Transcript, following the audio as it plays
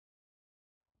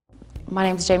My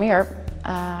name's Jami Earp.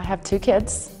 I have 2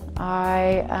 kids.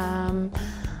 I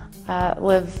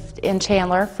lived in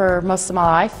Chandler for most of my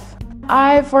life.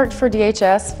 I've worked for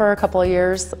DHS for a couple of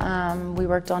years. We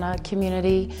worked on a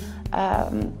community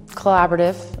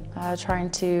collaborative trying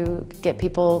to get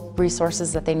people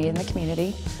resources that they need in the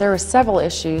community. There were several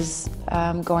issues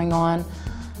going on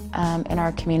in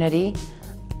our community.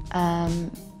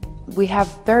 We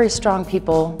have very strong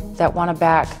people that want to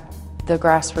back the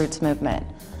grassroots movement,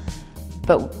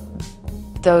 but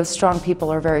those strong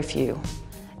people are very few.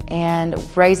 And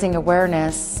raising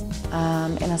awareness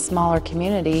in a smaller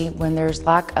community when there's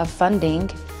lack of funding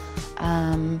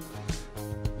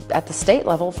at the state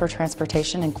level for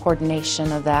transportation and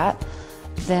coordination of that,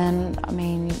 then, I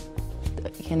mean,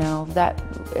 you know, that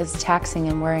is taxing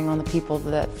and wearing on the people,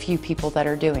 the few people that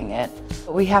are doing it.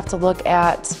 We have to look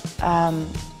at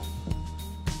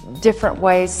different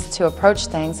ways to approach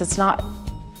things. It's not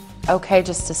okay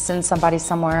just to send somebody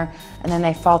somewhere and then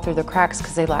they fall through the cracks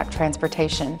because they lack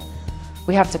transportation.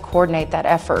 We have to coordinate that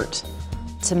effort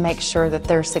to make sure that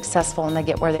they're successful and they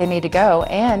get where they need to go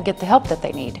and get the help that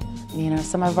they need. You know,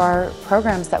 some of our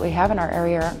programs that we have in our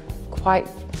area aren't quite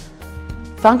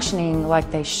functioning like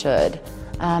they should.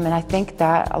 And I think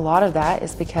that a lot of that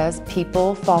is because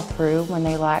people fall through when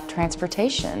they lack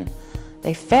transportation.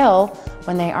 They fail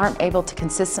when they aren't able to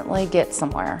consistently get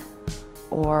somewhere,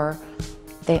 or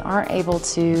they aren't able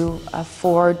to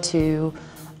afford to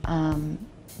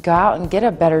go out and get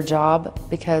a better job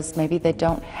because maybe they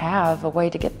don't have a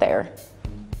way to get there.